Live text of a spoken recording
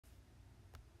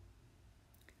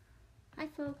Hi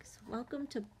folks, welcome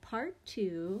to part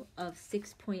 2 of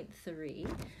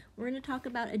 6.3. We're going to talk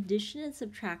about addition and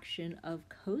subtraction of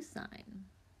cosine.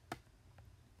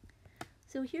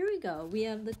 So here we go. We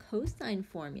have the cosine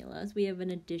formulas. We have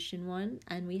an addition one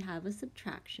and we have a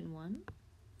subtraction one.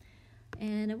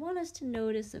 And I want us to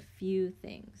notice a few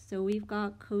things. So we've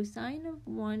got cosine of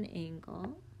one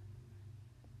angle.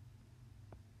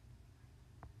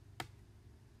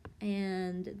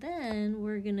 And then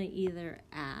we're going to either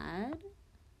add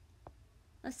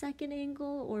a second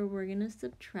angle or we're going to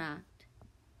subtract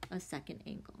a second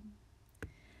angle.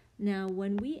 Now,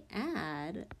 when we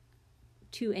add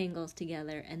two angles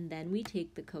together and then we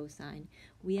take the cosine,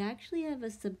 we actually have a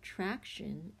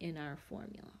subtraction in our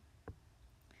formula.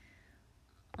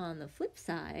 On the flip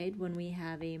side, when we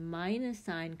have a minus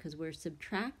sign because we're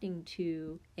subtracting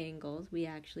two angles, we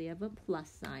actually have a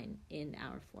plus sign in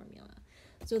our formula.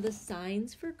 So the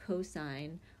signs for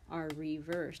cosine are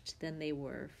reversed than they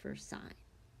were for sine.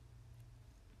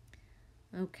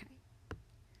 Okay.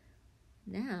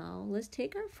 Now let's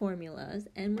take our formulas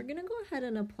and we're going to go ahead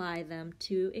and apply them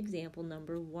to example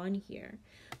number 1 here,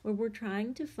 where we're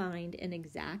trying to find an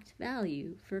exact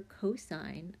value for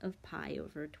cosine of pi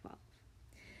over 12.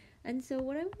 And so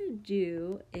what I'm going to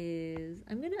do is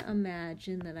I'm going to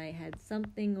imagine that I had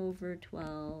something over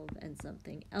 12 and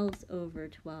something else over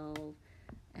 12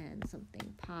 and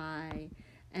something pi,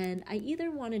 and I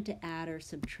either wanted to add or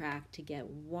subtract to get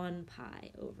 1 pi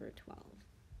over 12.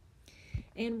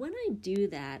 And when I do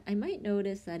that, I might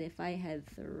notice that if I had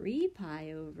 3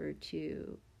 pi over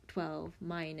 12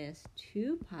 minus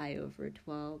 2 pi over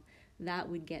 12, that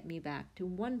would get me back to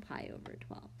 1 pi over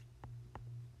 12.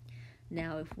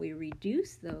 Now if we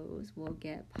reduce those, we'll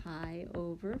get pi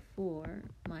over 4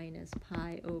 minus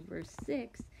pi over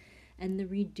 6, and the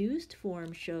reduced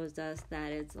form shows us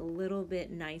that it's a little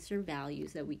bit nicer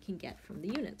values that we can get from the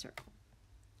unit circle.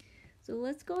 So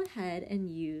let's go ahead and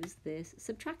use this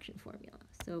subtraction formula.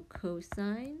 So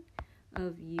cosine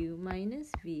of u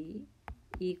minus v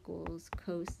equals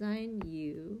cosine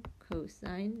u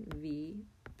cosine v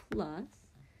plus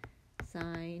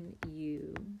sine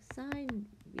u sine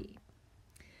v.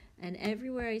 And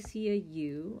everywhere I see a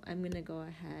u, I'm going to go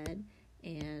ahead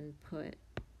and put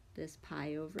this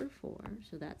pi over 4,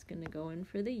 so that's going to go in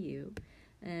for the u.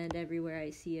 And everywhere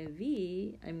I see a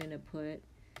v, I'm going to put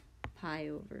pi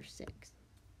over 6.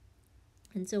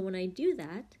 And so when I do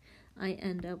that, I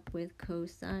end up with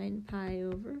cosine pi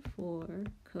over 4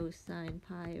 cosine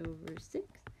pi over 6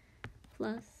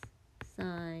 plus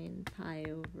sine pi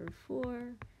over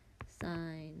 4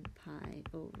 sine pi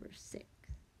over 6.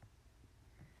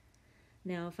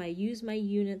 Now if I use my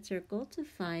unit circle to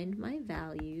find my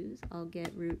values, I'll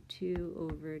get root 2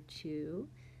 over 2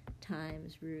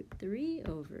 times root 3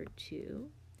 over 2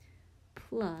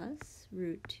 plus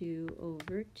root 2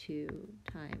 over 2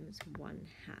 times 1/2.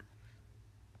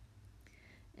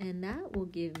 And that will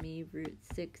give me root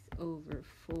 6 over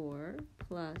 4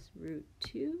 plus root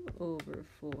 2 over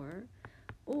 4,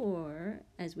 or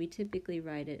as we typically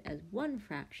write it as one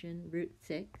fraction, root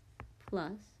 6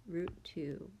 plus root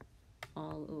 2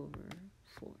 all over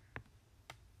 4.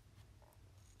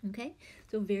 Okay,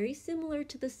 so very similar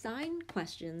to the sign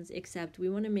questions, except we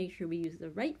want to make sure we use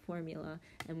the right formula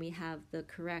and we have the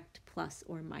correct plus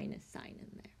or minus sign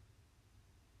in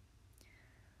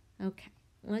there. Okay,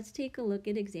 let's take a look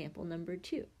at example number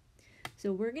 2.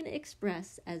 So we're going to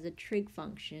express as a trig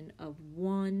function of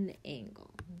one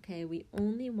angle. Okay, we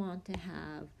only want to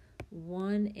have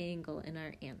one angle in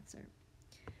our answer.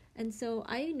 And so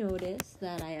I notice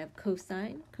that I have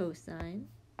cosine, cosine,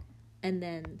 and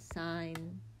then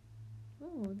sine.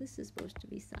 Oh, this is supposed to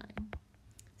be sine.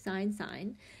 Sine,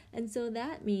 sine. And so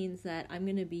that means that I'm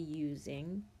going to be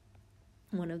using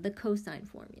one of the cosine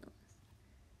formulas.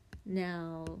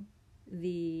 Now,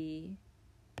 the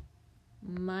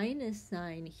minus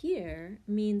sign here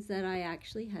means that I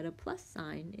actually had a plus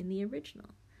sign in the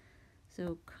original.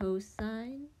 So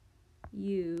cosine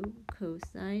u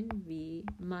cosine v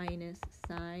minus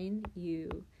sine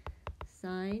u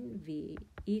sine v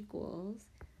equals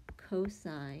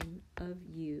cosine of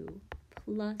u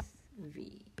plus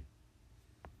v.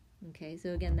 Okay,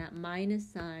 so again, that minus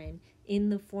sign in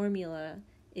the formula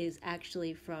is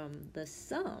actually from the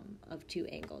sum of two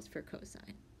angles for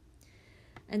cosine.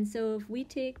 And so if we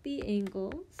take the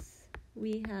angles,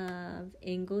 we have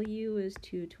angle u is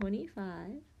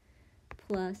 225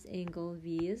 plus angle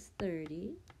v is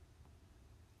 30.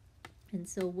 And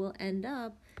so we'll end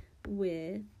up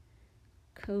with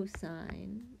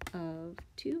cosine of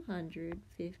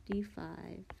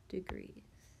 255 degrees.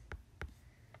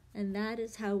 And that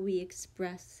is how we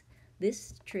express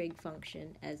this trig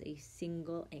function as a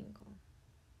single angle.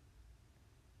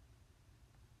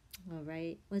 All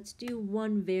right, let's do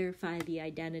one verify the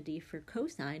identity for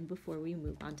cosine before we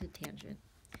move on to tangent.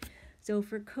 So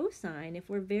for cosine, if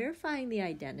we're verifying the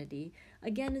identity,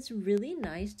 again, it's really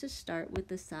nice to start with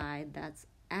the side that's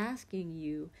asking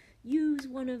you, use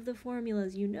one of the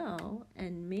formulas you know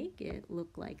and make it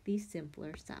look like the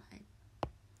simpler side.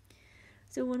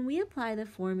 So when we apply the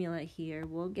formula here,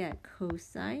 we'll get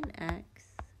cosine x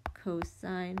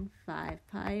cosine 5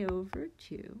 pi over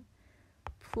 2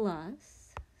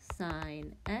 plus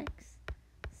sine x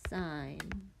sine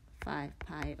 5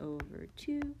 pi over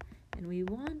 2, and we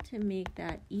want to make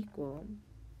that equal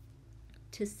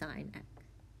to sine x.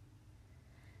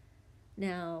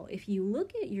 Now, if you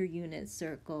look at your unit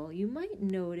circle, you might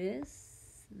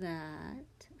notice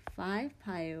that 5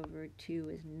 pi over 2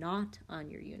 is not on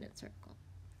your unit circle.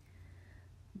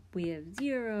 We have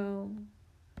 0,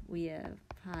 we have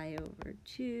pi over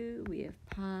 2, we have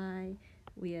pi,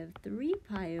 we have 3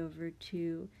 pi over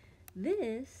 2.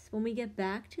 This, when we get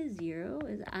back to 0,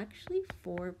 is actually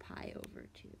 4 pi over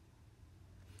 2.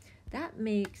 That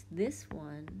makes this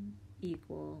one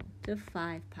equal to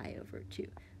 5 pi over 2.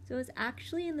 So it's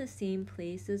actually in the same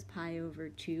place as pi over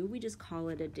 2, we just call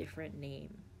it a different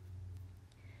name.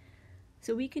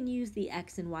 So we can use the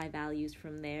x and y values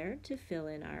from there to fill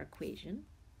in our equation.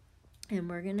 And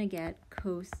we're going to get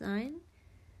cosine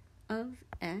of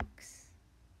x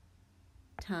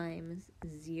times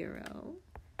 0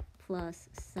 plus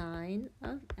sine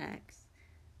of x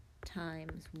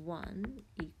times 1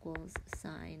 equals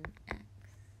sine x.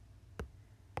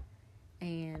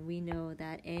 And we know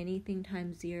that anything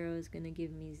times 0 is going to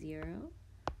give me 0.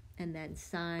 And then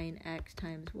sine x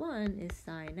times 1 is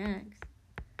sine x.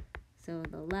 So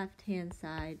the left-hand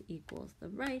side equals the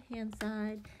right-hand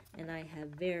side, and I have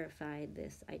verified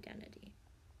this identity.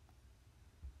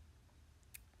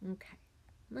 Okay,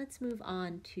 let's move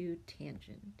on to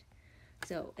tangent.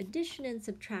 So addition and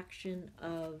subtraction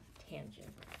of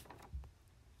tangent.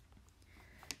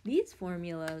 These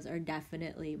formulas are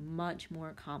definitely much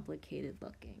more complicated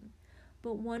looking,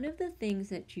 but one of the things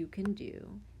that you can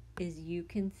do is you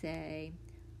can say,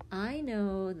 I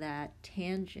know that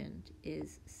tangent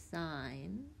is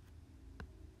sine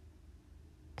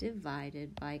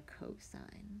divided by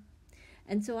cosine.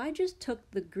 And so I just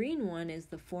took the green one as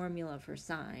the formula for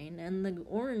sine, and the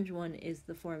orange one is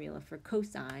the formula for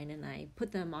cosine, and I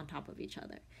put them on top of each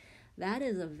other. That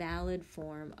is a valid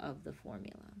form of the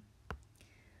formula.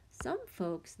 Some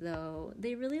folks, though,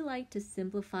 they really like to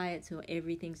simplify it so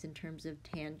everything's in terms of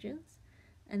tangents,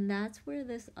 and that's where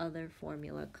this other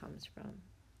formula comes from.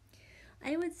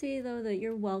 I would say, though, that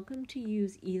you're welcome to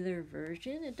use either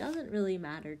version. It doesn't really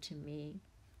matter to me.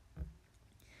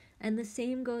 And the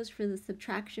same goes for the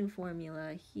subtraction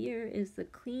formula. Here is the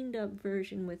cleaned up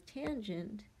version with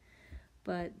tangent,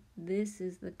 but this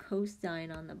is the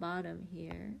cosine on the bottom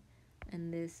here,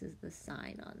 and this is the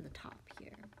sine on the top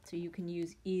here. So you can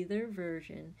use either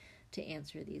version to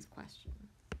answer these questions.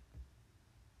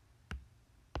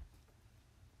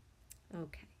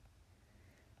 Okay.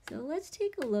 So let's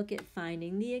take a look at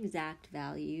finding the exact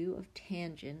value of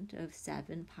tangent of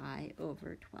 7 pi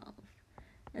over 12.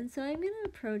 And so I'm going to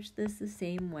approach this the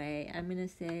same way. I'm going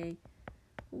to say,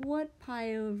 what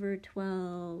pi over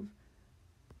 12,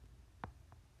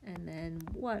 and then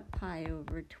what pi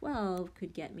over 12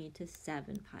 could get me to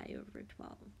 7 pi over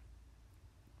 12.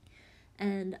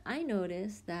 And I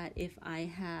notice that if I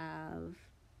have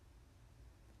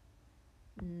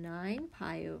 9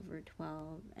 pi over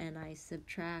 12 and I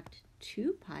subtract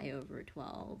 2 pi over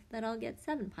 12, that I'll get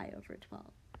 7 pi over 12.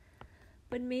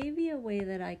 But maybe a way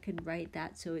that I could write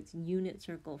that so it's unit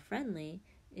circle friendly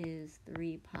is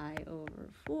 3 pi over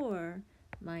 4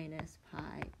 minus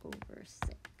pi over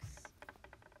 6.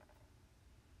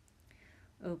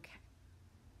 Okay.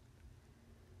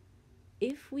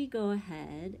 If we go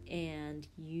ahead and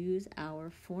use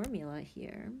our formula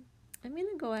here, I'm going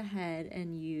to go ahead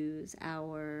and use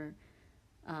our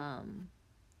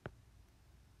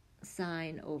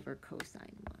sine over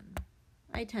cosine one.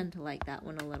 I tend to like that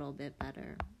one a little bit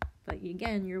better, but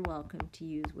again, you're welcome to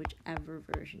use whichever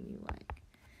version you like.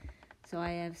 So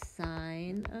I have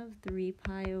sine of 3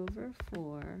 pi over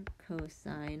 4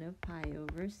 cosine of pi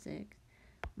over 6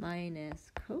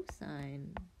 minus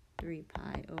cosine 3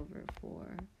 pi over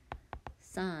 4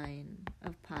 sine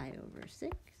of pi over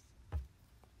 6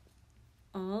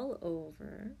 all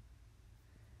over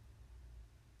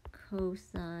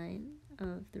cosine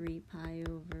of 3 pi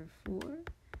over 4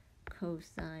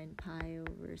 cosine pi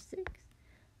over 6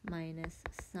 minus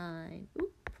sine,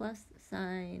 plus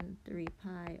sine 3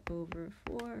 pi over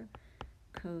 4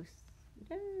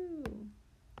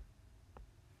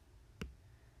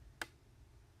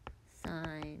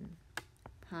 sine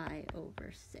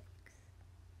over 6.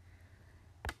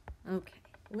 Okay,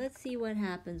 let's see what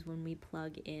happens when we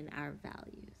plug in our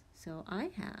values. So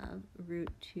I have root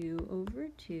 2 over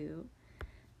 2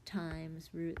 times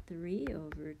root 3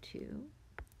 over 2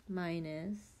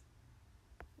 minus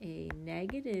a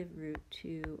negative root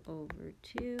 2 over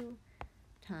 2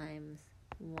 times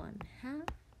 1/2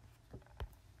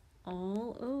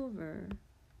 all over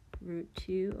root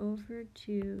 2 over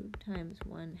 2 times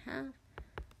 1/2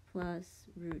 plus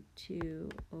root 2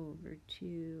 over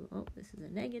 2, oh, this is a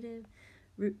negative,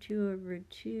 root 2 over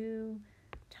 2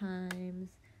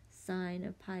 times sine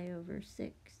of pi over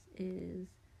 6 is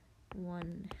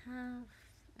 1/2,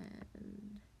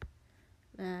 and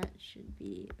that should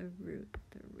be a root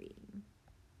 3.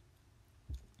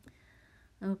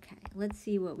 Okay, let's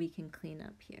see what we can clean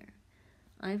up here.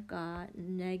 I've got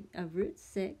a root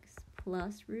 6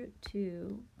 plus root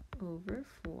 2 over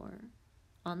 4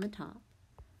 on the top,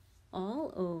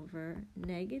 all over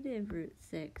negative root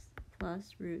 6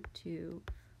 plus root 2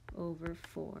 over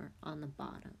 4 on the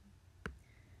bottom.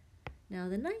 Now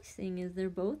the nice thing is they're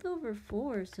both over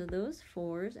 4, so those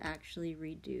 4's actually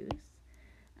reduce,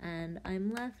 and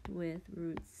I'm left with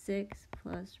root 6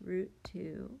 plus root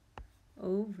 2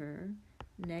 over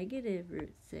negative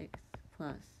root 6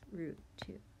 plus root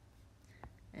 2.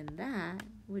 And that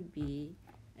would be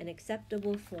an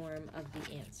acceptable form of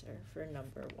the answer for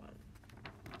number 1.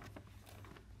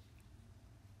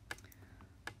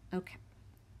 Okay,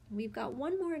 we've got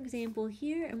one more example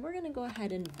here, and we're going to go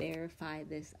ahead and verify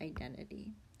this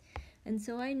identity. And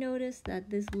so I noticed that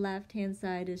this left-hand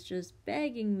side is just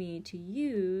begging me to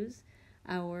use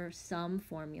our sum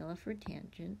formula for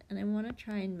tangent, and I want to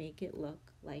try and make it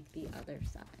look like the other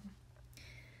side.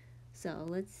 So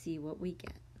let's see what we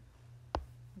get.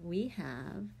 We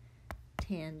have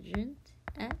tangent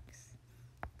x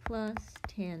plus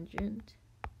tangent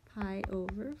pi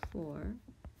over 4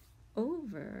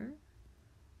 over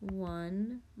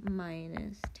 1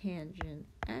 minus tangent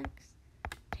x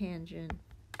tangent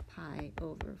pi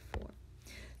over 4.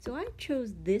 So I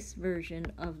chose this version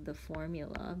of the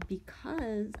formula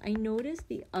because I noticed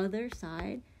the other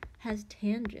side has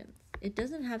tangents. It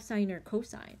doesn't have sine or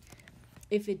cosine.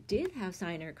 If it did have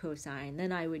sine or cosine,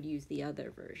 then I would use the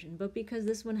other version. But because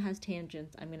this one has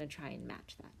tangents, I'm going to try and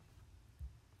match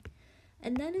that.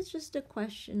 And then it's just a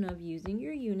question of using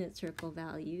your unit circle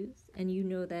values. And you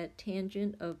know that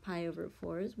tangent of pi over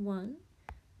 4 is 1.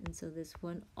 And so this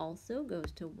one also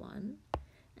goes to 1.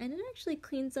 And it actually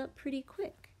cleans up pretty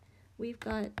quick. We've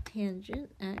got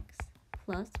tangent x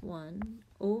plus 1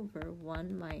 over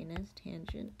 1 minus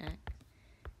tangent x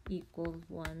equals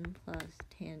 1 plus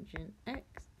tangent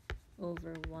x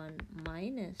over 1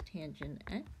 minus tangent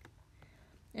x.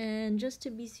 And just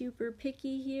to be super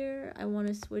picky here, I want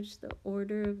to switch the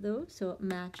order of those so it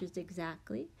matches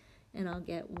exactly. And I'll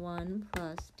get 1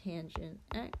 plus tangent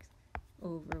x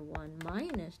over 1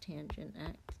 minus tangent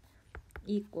x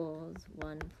equals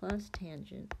 1 plus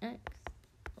tangent x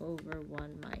over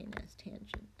 1 minus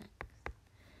tangent x.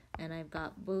 And I've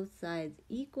got both sides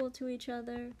equal to each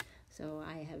other, so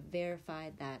I have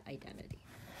verified that identity.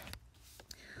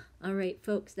 All right,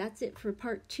 folks, that's it for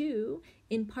part 2.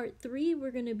 In part 3,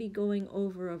 we're going to be going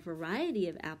over a variety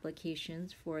of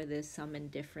applications for this sum and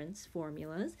difference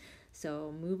formulas.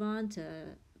 So move on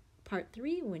to part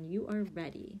 3 when you are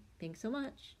ready. Thanks so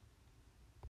much.